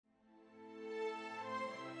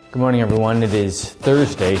Good morning, everyone. It is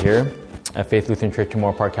Thursday here at Faith Lutheran Church in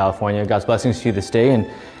Moore Park, California. God's blessings to you this day, and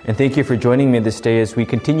thank you for joining me this day as we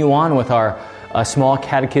continue on with our Small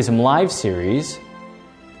Catechism Live series.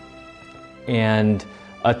 And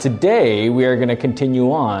today we are going to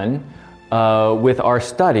continue on with our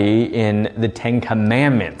study in the Ten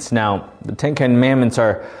Commandments. Now, the Ten Commandments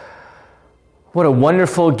are what a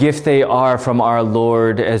wonderful gift they are from our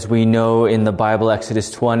Lord, as we know in the Bible,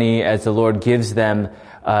 Exodus 20, as the Lord gives them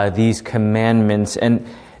these commandments.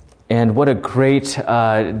 And what a great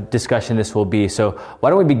discussion this will be. So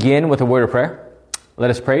why don't we begin with a word of prayer? Let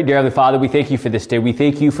us pray. Dear Heavenly Father, we thank you for this day. We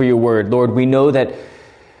thank you for your word. Lord, we know that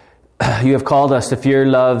you have called us to fear,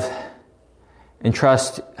 love, and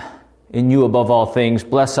trust in you above all things.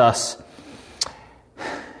 Bless us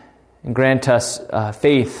and grant us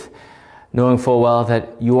faith, knowing full well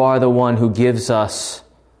that you are the one who gives us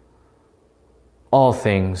all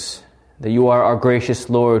things, that you are our gracious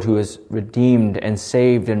Lord who has redeemed and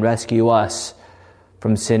saved and rescued us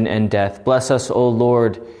from sin and death. Bless us, O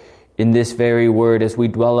Lord, in this very word as we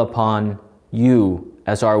dwell upon you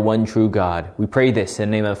as our one true God. We pray this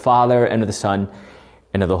in the name of the Father, and of the Son,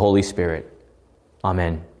 and of the Holy Spirit.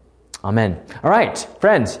 Amen. Amen. All right,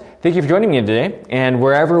 friends, thank you for joining me today. And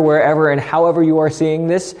wherever, and however you are seeing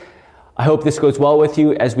this, I hope this goes well with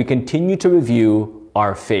you as we continue to review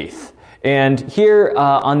our faith. And here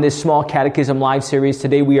on this Small Catechism Live series,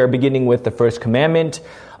 today we are beginning with the first commandment,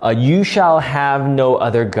 you shall have no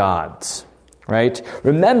other gods, right?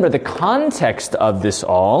 Remember, the context of this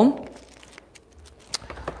all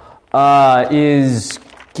is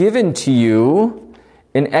given to you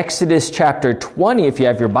in Exodus chapter 20, if you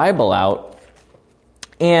have your Bible out.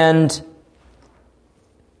 And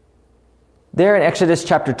there in Exodus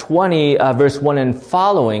chapter 20, verse 1 and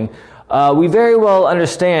following, we very well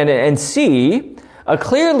understand and see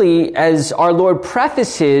clearly as our Lord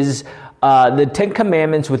prefaces the Ten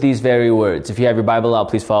Commandments with these very words. If you have your Bible out,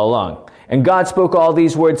 please follow along. And God spoke all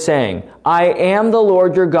these words, saying, I am the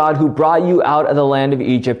Lord your God who brought you out of the land of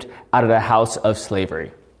Egypt, out of the house of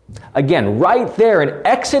slavery. Again, right there in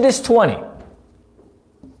Exodus 20.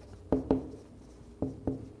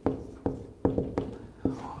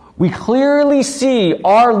 We clearly see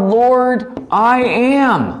our Lord, I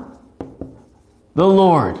am the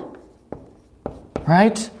Lord.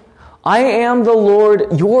 Right? I am the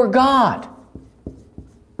Lord your God.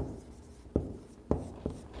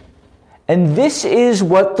 And this is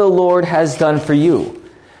what the Lord has done for you.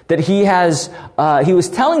 That he was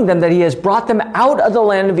telling them that he has brought them out of the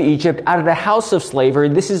land of Egypt, out of the house of slavery.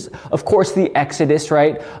 This is, of course, the Exodus,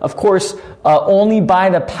 right? Of course, only by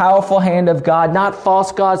the powerful hand of God, not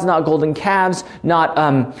false gods, not golden calves, not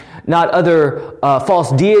other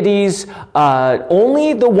false deities.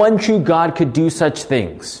 Only the one true God could do such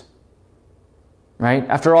things. Right?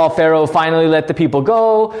 After all, Pharaoh finally let the people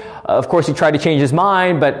go. Of course, he tried to change his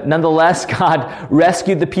mind, but nonetheless, God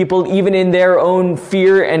rescued the people even in their own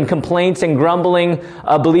fear and complaints and grumbling,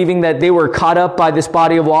 believing that they were caught up by this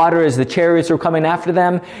body of water as the chariots were coming after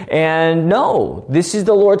them. And no, this is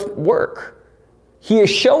the Lord's work. He is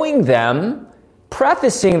showing them,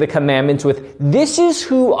 prefacing the commandments with, this is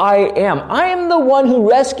who I am. I am the one who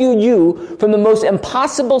rescued you from the most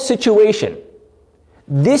impossible situation.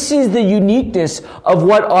 This is the uniqueness of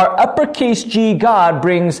what our uppercase G God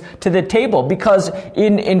brings to the table. Because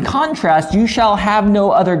in contrast, you shall have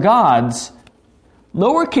no other gods.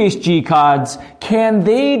 Lowercase g gods, can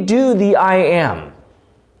they do the I am?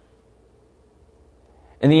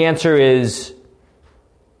 And the answer is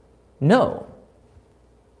no.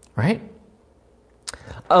 Right?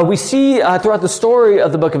 We see throughout the story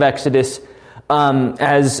of the book of Exodus,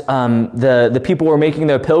 as the people were making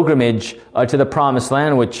their pilgrimage to the Promised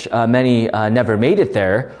Land, which many never made it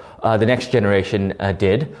there, the next generation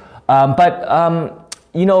did. But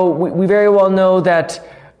we very well know that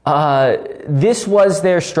this was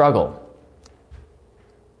their struggle.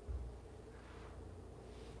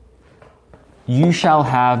 You shall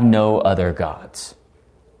have no other gods.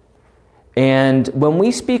 And when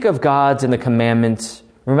we speak of gods and the commandments,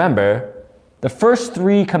 remember, the first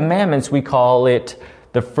three commandments, we call it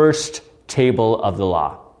the first table of the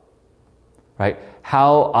law. Right?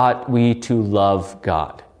 How ought we to love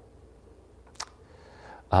God?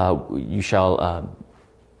 You shall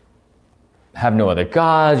have no other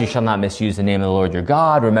gods. You shall not misuse the name of the Lord your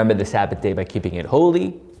God. Remember the Sabbath day by keeping it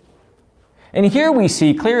holy. And here we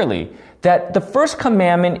see clearly that the first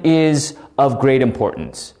commandment is of great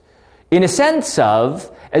importance. In a sense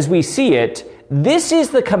of, as we see it, this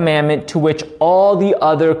is the commandment to which all the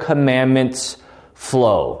other commandments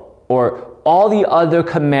flow, or all the other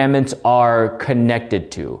commandments are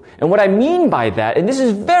connected to. And what I mean by that, and this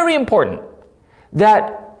is very important,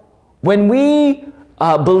 that when we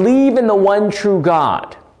believe in the one true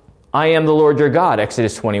God, I am the Lord your God,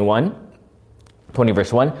 Exodus 20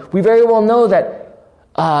 verse 1, we very well know that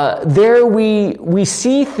there we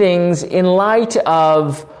see things in light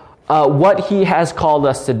of what he has called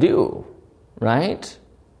us to do, right?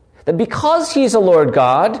 That because he's a Lord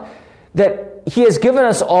God, that he has given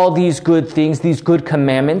us all these good things, these good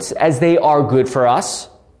commandments, as they are good for us,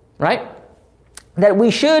 right? That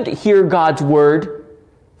we should hear God's word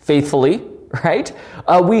faithfully, right?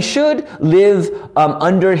 We should live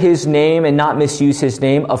under his name and not misuse his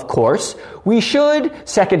name, of course. We should,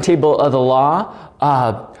 second table of the law,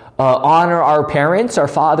 honor our parents, our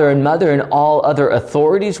father and mother, and all other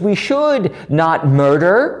authorities. We should not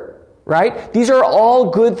murder, right? These are all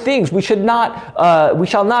good things. We shall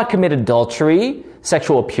not commit adultery,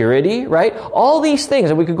 sexual purity, right? All these things,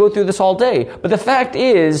 and we could go through this all day. But the fact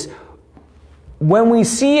is, when we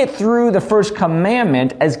see it through the first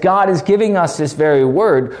commandment, as God is giving us this very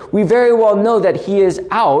word, we very well know that he is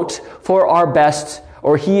out for our best,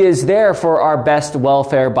 or he is there for our best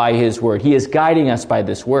welfare by his word. He is guiding us by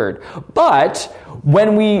this word. But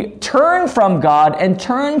when we turn from God and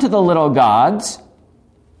turn to the little gods,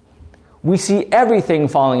 we see everything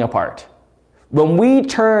falling apart. When we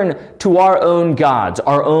turn to our own gods,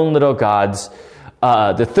 our own little gods,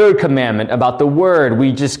 the third commandment about the word,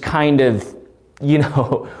 we just kind of,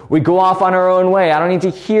 we go off on our own way. I don't need to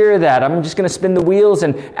hear that. I'm just going to spin the wheels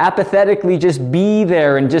and apathetically just be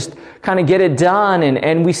there and just kind of get it done.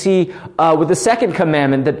 And we see with the second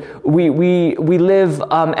commandment that we live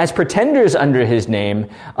as pretenders under his name.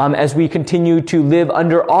 As we continue to live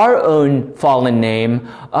under our own fallen name,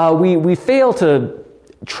 we fail to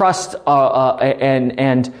trust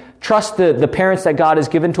and trust the parents that God has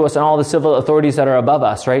given to us and all the civil authorities that are above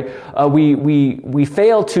us, right? We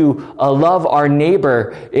fail to love our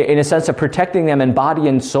neighbor in a sense of protecting them in body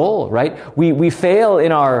and soul, right? We fail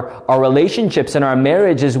in our relationships and our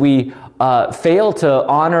marriage as we fail to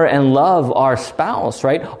honor and love our spouse,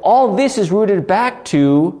 right? All this is rooted back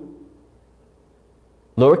to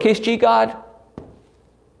lowercase g God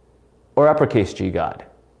or uppercase G God,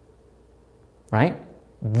 right?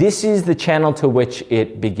 This is the channel to which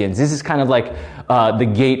it begins. This is kind of like the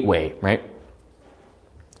gateway, right?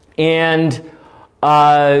 And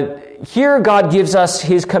here God gives us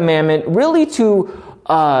his commandment really to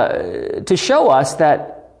show us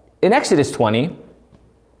that in Exodus 20,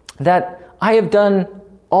 that I have done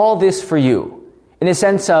all this for you. In a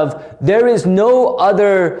sense of there is no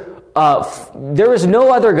other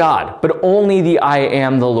God, but only the I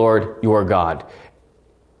am the Lord your God.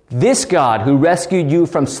 This God who rescued you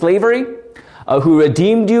from slavery, who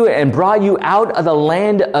redeemed you and brought you out of the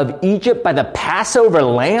land of Egypt by the Passover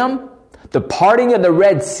lamb, the parting of the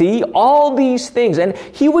Red Sea, all these things. And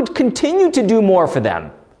he would continue to do more for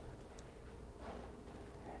them.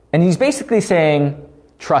 And he's basically saying,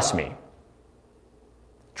 trust me.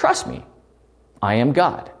 Trust me. I am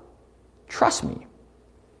God. Trust me.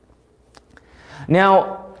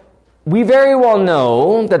 Now, we very well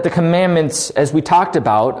know that the commandments, as we talked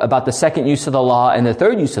about the second use of the law and the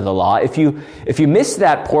third use of the law, if you missed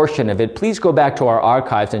that portion of it, please go back to our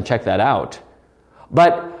archives and check that out.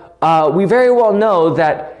 But we very well know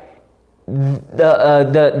that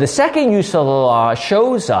the second use of the law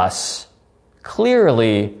shows us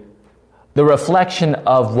clearly the reflection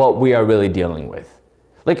of what we are really dealing with.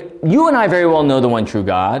 Like, you and I very well know the one true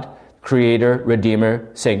God, Creator, Redeemer,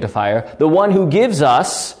 Sanctifier, the one who gives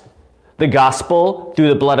us the gospel through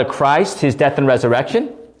the blood of Christ, his death and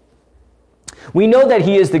resurrection. We know that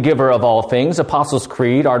he is the giver of all things. Apostles'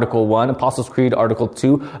 Creed, Article 1, Apostles' Creed, Article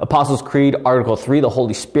 2, Apostles' Creed, Article 3, the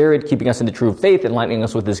Holy Spirit, keeping us in the true faith, enlightening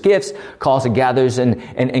us with his gifts, calls and gathers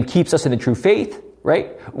and keeps us in the true faith,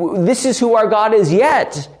 right? This is who our God is,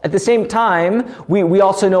 yet at the same time, we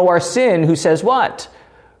also know our sin, who says what?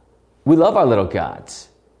 We love our little gods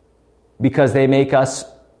because they make us,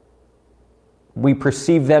 we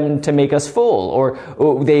perceive them to make us full,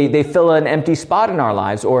 or they fill an empty spot in our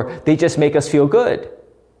lives, or they just make us feel good.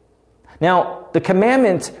 Now, the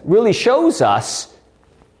commandment really shows us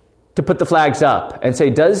to put the flags up and say,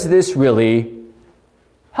 does this really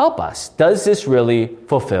help us? Does this really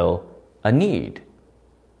fulfill a need?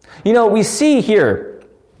 You know, we see here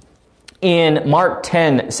in Mark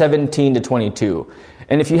 10, 17 to 22,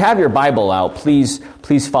 and if you have your Bible out, please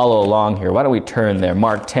follow along here. Why don't we turn there?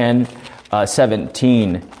 Mark 10,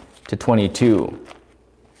 17 to 22.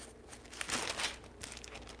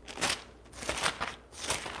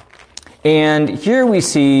 And here we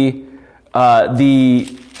see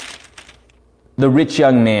the the rich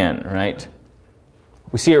young man, right?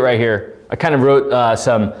 We see it right here. I kind of wrote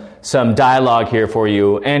some dialogue here for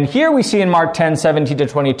you. And here we see in Mark 10, 17 to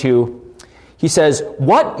 22, he says,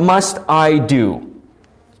 "What must I do?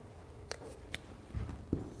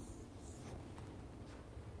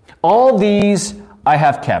 All these I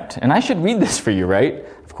have kept." And I should read this for you, right?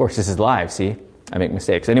 Of course, this is live, see? I make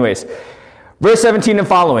mistakes. Anyways, verse 17 and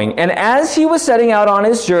following. "And as he was setting out on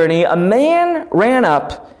his journey, a man ran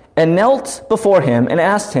up and knelt before him and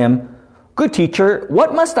asked him, 'Good teacher,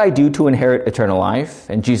 what must I do to inherit eternal life?'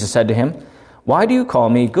 And Jesus said to him, 'Why do you call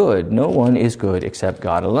me good? No one is good except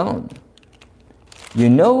God alone. You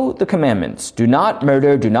know the commandments. Do not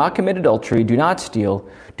murder, do not commit adultery, do not steal,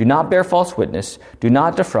 do not bear false witness, do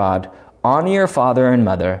not defraud, honor your father and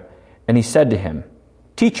mother.' And he said to him,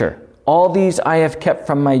 'Teacher, all these I have kept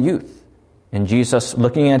from my youth.' And Jesus,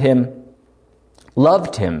 looking at him,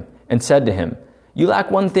 loved him and said to him, 'You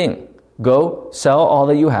lack one thing. Go, sell all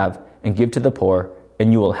that you have and give to the poor,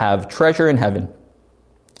 and you will have treasure in heaven.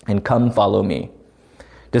 And come follow me.'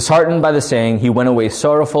 Disheartened by the saying, he went away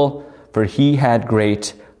sorrowful, for he had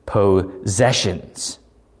great possessions."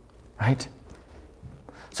 Right?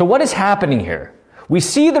 So what is happening here? We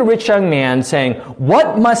see the rich young man saying,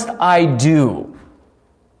 "What must I do?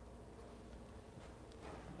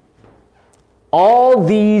 All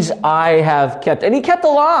these I have kept." And he kept a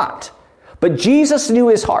lot. But Jesus knew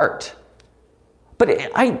his heart. But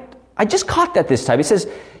I just caught that this time. It says,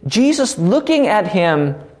 Jesus looking at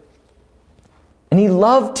him, and he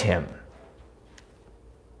loved him.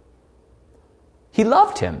 He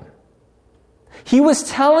loved him. He was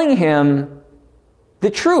telling him the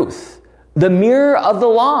truth, the mirror of the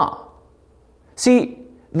law. See,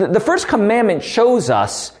 the first commandment shows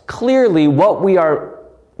us clearly what we are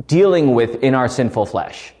dealing with in our sinful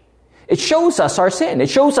flesh. It shows us our sin. It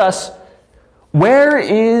shows us where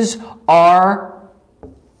is our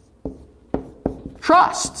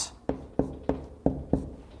trust.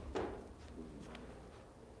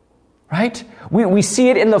 Right? We see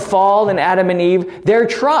it in the fall in Adam and Eve. Their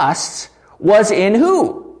trust was in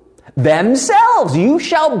who? Themselves. "You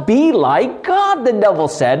shall be like God," the devil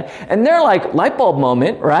said. And they're like, light bulb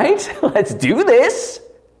moment, right? Let's do this.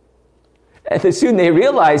 And soon they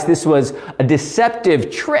realized this was a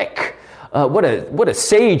deceptive trick. What a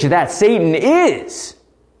sage that Satan is.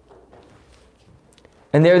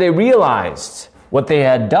 And there they realized what they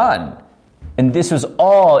had done. And this was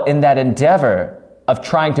all in that endeavor of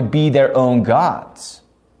trying to be their own gods.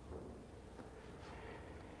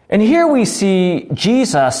 And here we see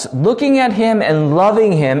Jesus looking at him and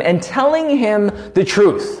loving him and telling him the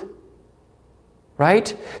truth.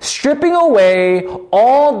 Right? Stripping away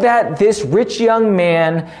all that this rich young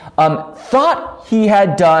man thought he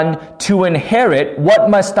had done to inherit. What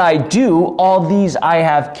must I do? All these I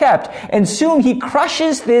have kept. And soon he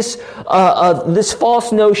crushes this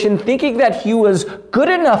false notion, thinking that he was good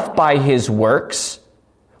enough by his works,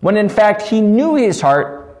 when in fact he knew his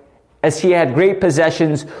heart, as he had great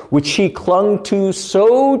possessions, which he clung to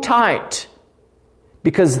so tight.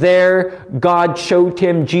 Because there God showed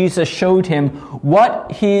him, Jesus showed him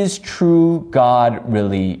what his true God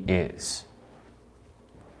really is.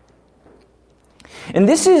 And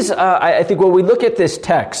this is, I think, when we look at this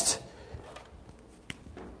text,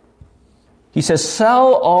 he says,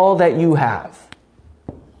 "Sell all that you have."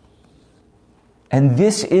 And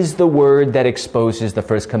this is the word that exposes the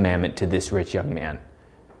first commandment to this rich young man.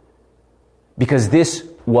 Because this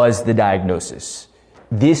was the diagnosis.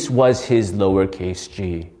 This was his lowercase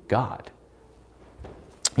g God.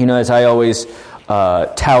 You know, as I always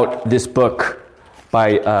tout this book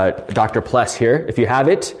by Dr. Pless here, if you have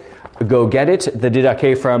it, go get it. The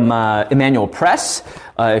Didache from Emmanuel Press.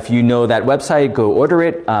 If you know that website, go order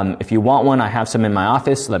it. If you want one, I have some in my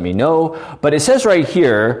office. Let me know. But it says right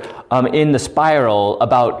here in the spiral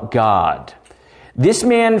about God. This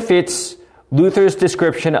man fits Luther's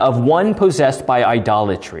description of one possessed by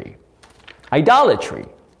idolatry. Idolatry.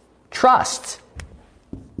 Trust.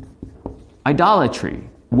 Idolatry.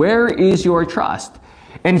 Where is your trust?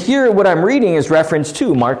 And here what I'm reading is reference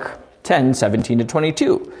to Mark 10, 17 to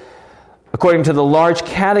 22. According to the Large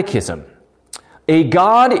Catechism, a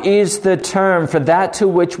God is the term for that to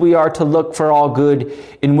which we are to look for all good,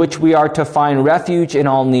 in which we are to find refuge in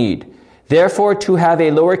all need. Therefore, to have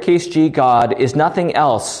a lowercase g God is nothing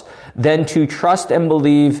else than to trust and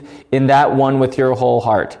believe in that one with your whole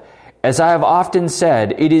heart. As I have often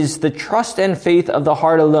said, it is the trust and faith of the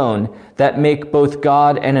heart alone that make both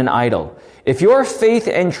God and an idol. If your faith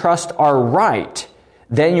and trust are right,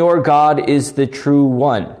 then your God is the true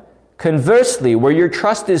one. Conversely, where your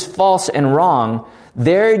trust is false and wrong,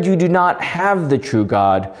 there you do not have the true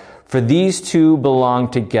God, For these two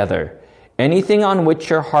belong together. Anything on which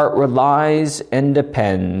your heart relies and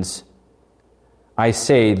depends, I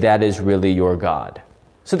say that is really your God.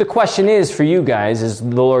 So the question is for you guys, as the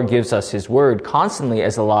Lord gives us His word constantly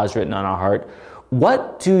as the law is written on our heart,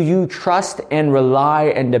 what do you trust and rely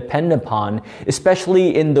and depend upon,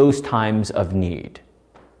 especially in those times of need?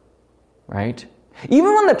 Right?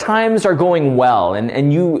 Even when the times are going well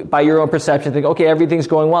and you, by your own perception, think, okay, everything's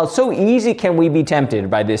going well, it's so easy can we be tempted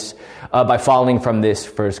by this, by falling from this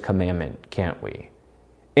first commandment, can't we?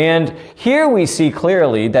 And here we see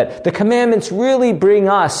clearly that the commandments really bring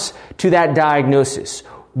us to that diagnosis.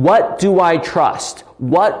 What do I trust?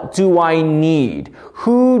 What do I need?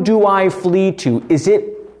 Who do I flee to? Is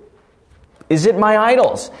it my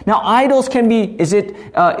idols? Now, idols can be, is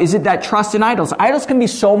it that trust in idols? Idols can be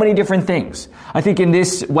so many different things. I think in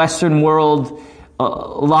this Western world, a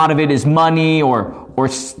lot of it is money or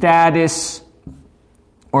status,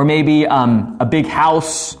 or maybe a big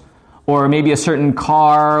house, or maybe a certain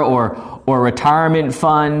car or retirement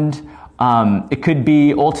fund. It could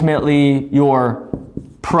be ultimately your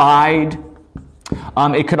pride.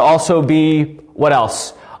 It could also be, what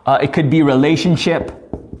else? It could be relationship.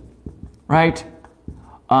 Right?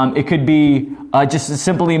 It could be just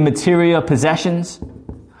simply material possessions.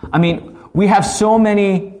 I mean, we have so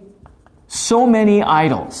many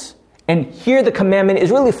idols. And here the commandment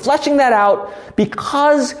is really fleshing that out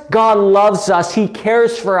because God loves us, He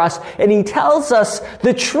cares for us, and He tells us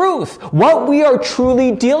the truth, what we are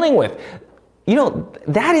truly dealing with. You know,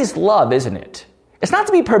 that is love, isn't it? It's not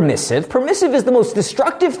to be permissive. Permissive is the most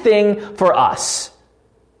destructive thing for us.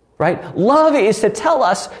 Right? Love is to tell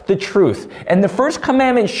us the truth. And the first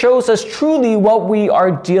commandment shows us truly what we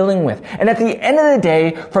are dealing with. And at the end of the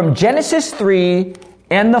day, from Genesis 3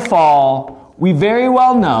 and the fall, we very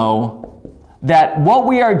well know that what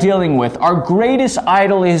we are dealing with, our greatest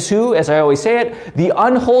idol is who? As I always say it, the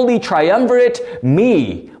unholy triumvirate,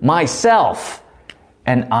 me, myself,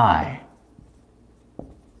 and I.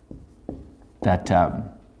 That,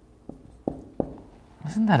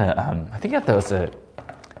 wasn't that I think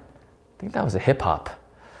that was a hip-hop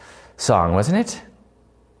song, wasn't it?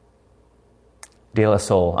 De La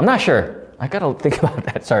Soul. I'm not sure. I gotta think about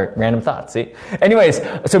that. Sorry, random thoughts, see? Anyways,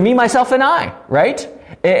 so me, myself, and I, right?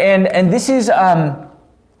 And this is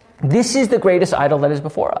the greatest idol that is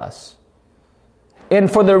before us.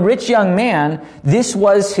 And for the rich young man, this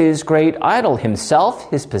was his great idol,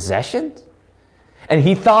 himself, his possessions. And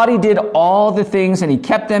he thought he did all the things, and he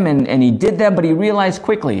kept them, and he did them, but he realized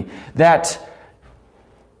quickly that,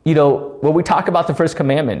 you know, when we talk about the first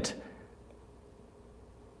commandment,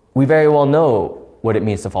 we very well know what it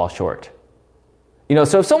means to fall short. You know,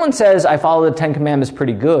 so if someone says, I follow the 10 Commandments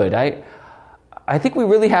pretty good, I think we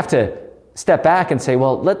really have to step back and say,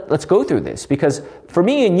 well, let's go through this. Because for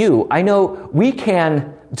me and you, I know we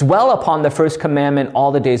can dwell upon the first commandment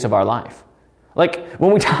all the days of our life. Like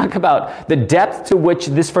when we talk about the depth to which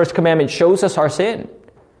this first commandment shows us our sin,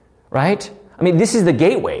 right? I mean, this is the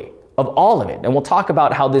gateway of all of it. And we'll talk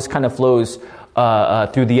about how this kind of flows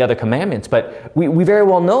through the other commandments. But we very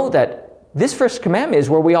well know that this first commandment is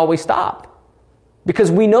where we always stop.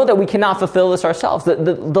 Because we know that we cannot fulfill this ourselves.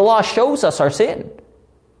 The law shows us our sin.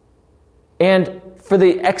 And for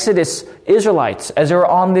the Exodus Israelites, as they were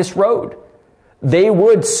on this road, they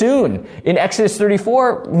would soon, in Exodus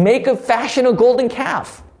 34, fashion a golden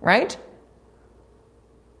calf, right?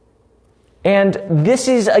 And this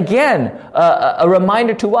is, again, a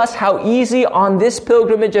reminder to us how easy on this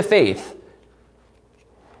pilgrimage of faith,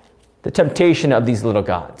 the temptation of these little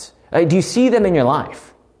gods. Do you see them in your life?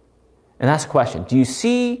 And that's the question. Do you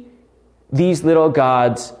see these little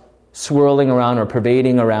gods swirling around or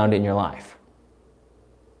pervading around in your life?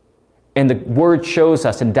 And the word shows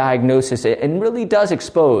us and diagnoses it and really does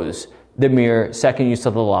expose the mere second use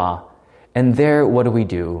of the law. And there, what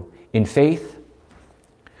do? In faith,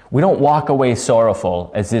 we don't walk away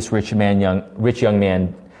sorrowful as this rich young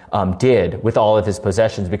man did with all of his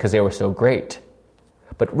possessions because they were so great.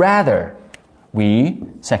 But rather, we,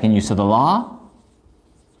 second use of the law,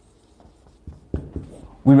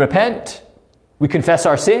 we repent, we confess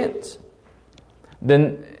our sins.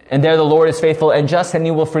 And there the Lord is faithful and just, and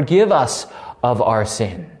He will forgive us of our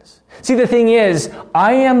sins. See, the thing is,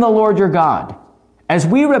 I am the Lord your God. As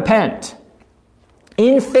we repent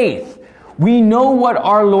in faith, we know what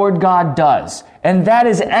our Lord God does. And that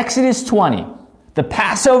is Exodus 20. The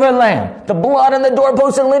Passover lamb, the blood on the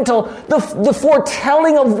doorpost and lintel, the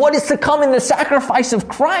foretelling of what is to come in the sacrifice of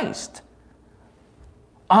Christ.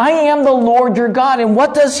 I am the Lord your God. And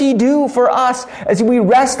what does He do for us as we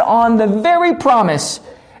rest on the very promise,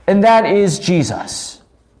 and that is Jesus?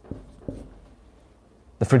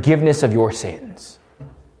 the forgiveness of your sins.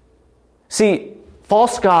 See,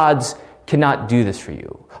 false gods cannot do this for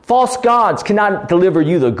you. False gods cannot deliver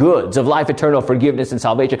you the goods of life, eternal forgiveness, and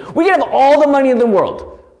salvation. We can have all the money in the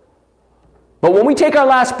world, but when we take our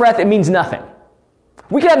last breath, it means nothing.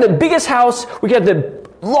 We can have the biggest house, we can have the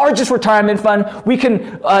largest retirement fund, we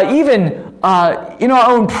can even, in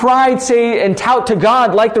our own pride, say and tout to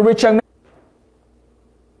God like the rich young man.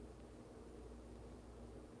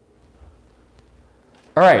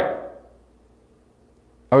 All right.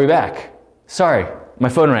 Are we back? Sorry, my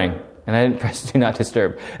phone rang, and I didn't press do not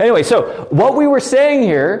disturb. Anyway, so what we were saying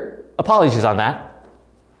here, apologies on that,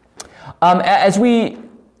 as we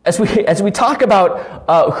talk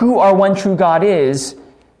about who our one true God is,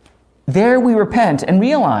 there we repent and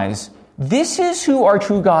realize this is who our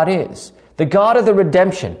true God is. The God of the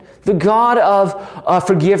redemption, the God of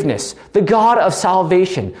forgiveness, the God of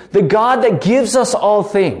salvation, the God that gives us all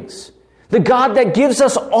things, the God that gives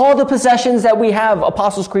us all the possessions that we have,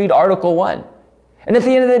 Apostles' Creed, Article 1. And at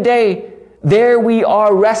the end of the day, there we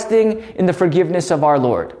are resting in the forgiveness of our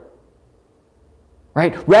Lord.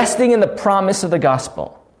 Right? Resting in the promise of the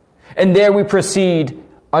gospel. And there we proceed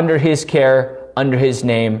under His care, under His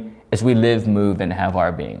name, as we live, move, and have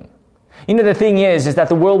our being. You know, the thing is that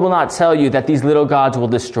the world will not tell you that these little gods will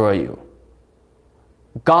destroy you.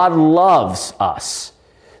 God loves us,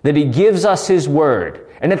 that He gives us His word.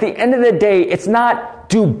 And at the end of the day, it's not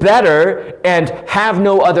do better and have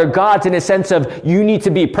no other gods in a sense of you need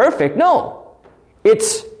to be perfect. No,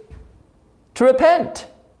 it's to repent,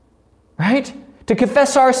 right? To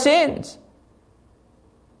confess our sins.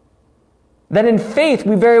 That in faith,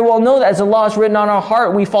 we very well know that as the law is written on our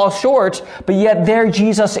heart, we fall short, but yet there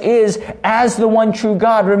Jesus is as the one true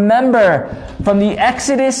God. Remember, from the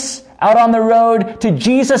Exodus out on the road to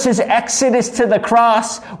Jesus' exodus to the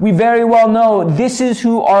cross, we very well know this is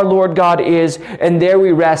who our Lord God is, and there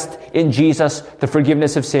we rest in Jesus, the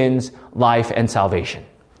forgiveness of sins, life, and salvation.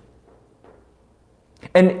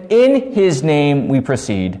 And in His name we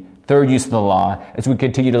proceed, third use of the law, as we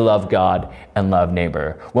continue to love God and love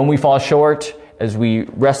neighbor. When we fall short, as we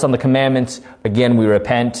rest on the commandments, again we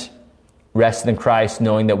repent, rest in Christ,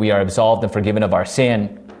 knowing that we are absolved and forgiven of our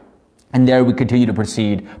sin. And there we continue to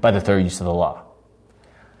proceed by the third use of the law.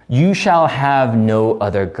 You shall have no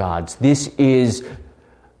other gods. This is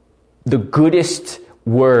the goodest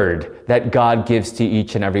word that God gives to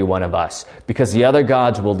each and every one of us, because the other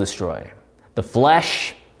gods will destroy. The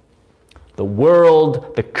flesh, the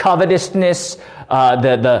world, the covetousness, what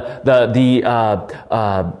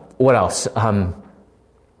else?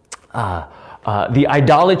 The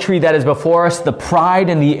idolatry that is before us, the pride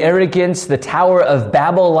and the arrogance, the Tower of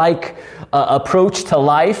Babel-like approach to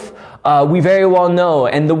life, we very well know,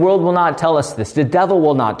 and the world will not tell us this, the devil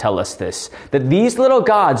will not tell us this, that these little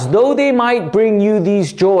gods, though they might bring you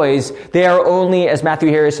these joys, they are only, as Matthew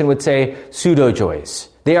Harrison would say, pseudo-joys.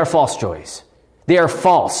 They are false joys. They are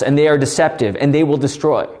false, and they are deceptive, and they will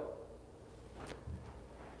destroy.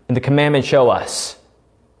 And the commandments show us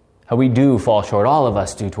how we do fall short, all of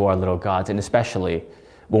us do, to our little gods, and especially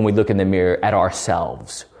when we look in the mirror at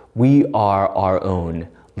ourselves. We are our own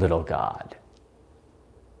little God.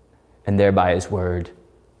 And there by His word,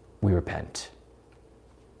 we repent.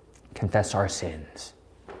 Confess our sins.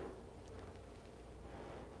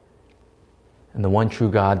 And the one true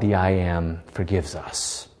God, the I Am, forgives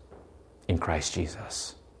us in Christ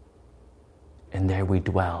Jesus. And there we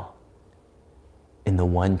dwell in the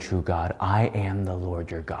one true God. I am the Lord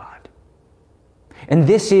your God. And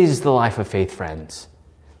this is the life of faith, friends.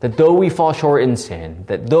 That though we fall short in sin,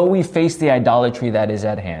 that though we face the idolatry that is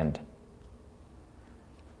at hand,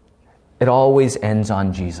 it always ends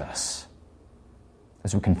on Jesus.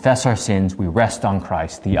 As we confess our sins, we rest on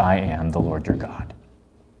Christ, the I Am, the Lord your God.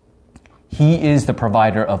 He is the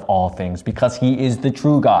provider of all things because He is the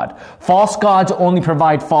true God. False gods only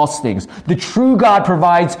provide false things. The true God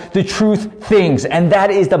provides the truth things, and that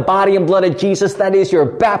is the body and blood of Jesus. That is your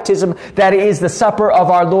baptism. That is the supper of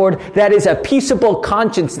our Lord. That is a peaceable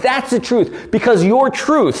conscience. That's the truth, because your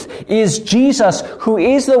truth is Jesus, who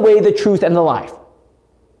is the way, the truth, and the life.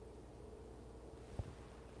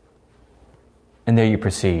 And there you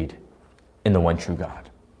proceed in the one true God.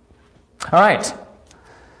 All right.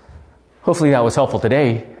 Hopefully that was helpful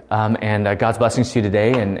today, and God's blessings to you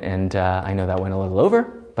today. And I know that went a little over,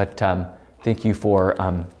 but thank you for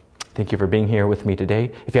being here with me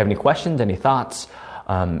today. If you have any questions, any thoughts,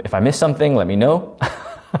 if I missed something, let me know.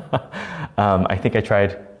 I think I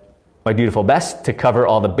tried my dutiful best to cover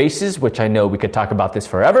all the bases, which I know we could talk about this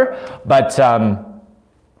forever. But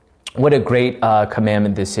what a great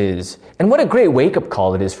commandment this is, and what a great wake-up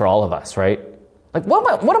call it is for all of us, right? Like,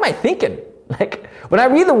 what am I thinking? Like, when I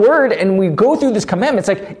read the word and we go through this commandment,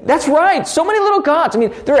 it's like, that's right, so many little gods. I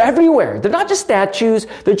mean, they're everywhere. They're not just statues.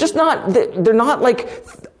 They're not like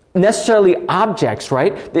necessarily objects,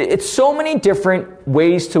 right? It's so many different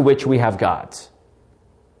ways to which we have gods.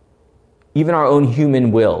 Even our own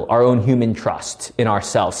human will, our own human trust in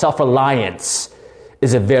ourselves, self-reliance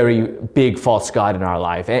is a very big false god in our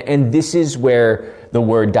life. And this is where the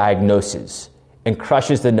word diagnoses and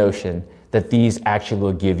crushes the notion that these actually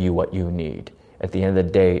will give you what you need. At the end of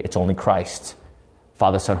the day, it's only Christ,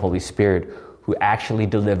 Father, Son, Holy Spirit, who actually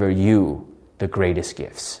deliver you the greatest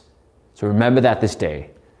gifts. So remember that this day.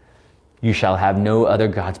 You shall have no other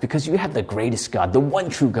gods, because you have the greatest God, the one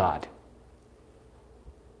true God.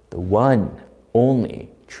 The one, only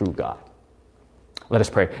true God. Let us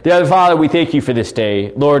pray. Dear Father, we thank you for this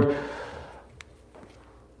day. Lord,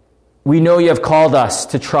 we know you have called us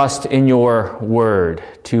to trust in your word,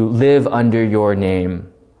 to live under your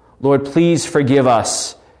name. Lord, please forgive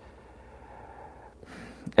us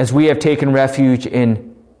as we have taken refuge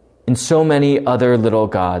in so many other little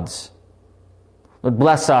gods. Lord,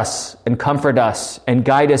 bless us and comfort us and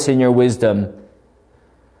guide us in your wisdom,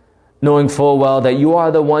 knowing full well that you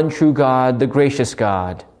are the one true God, the gracious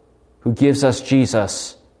God, who gives us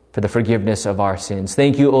Jesus for the forgiveness of our sins.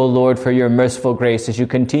 Thank you, O Lord, for your merciful grace as you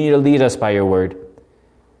continue to lead us by your word.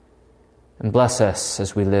 And bless us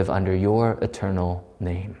as we live under your eternal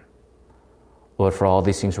name. Lord, for all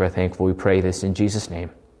these things we're thankful. We pray this in Jesus' name.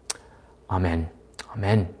 Amen.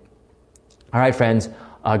 Amen. All right, friends,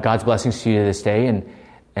 God's blessings to you this day,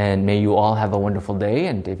 and may you all have a wonderful day.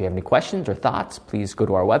 And if you have any questions or thoughts, please go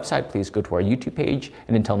to our website. Please go to our YouTube page.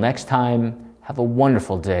 And until next time, have a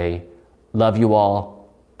wonderful day. Love you all.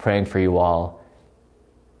 Praying for you all.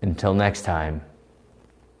 Until next time,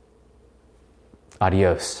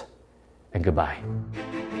 adios and goodbye.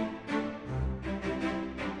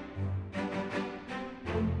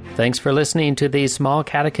 Thanks for listening to these Small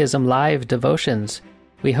Catechism Live devotions.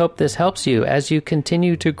 We hope this helps you as you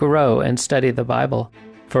continue to grow and study the Bible.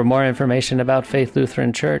 For more information about Faith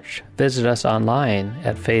Lutheran Church, visit us online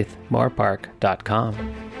at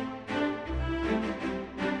faithmoorpark.com.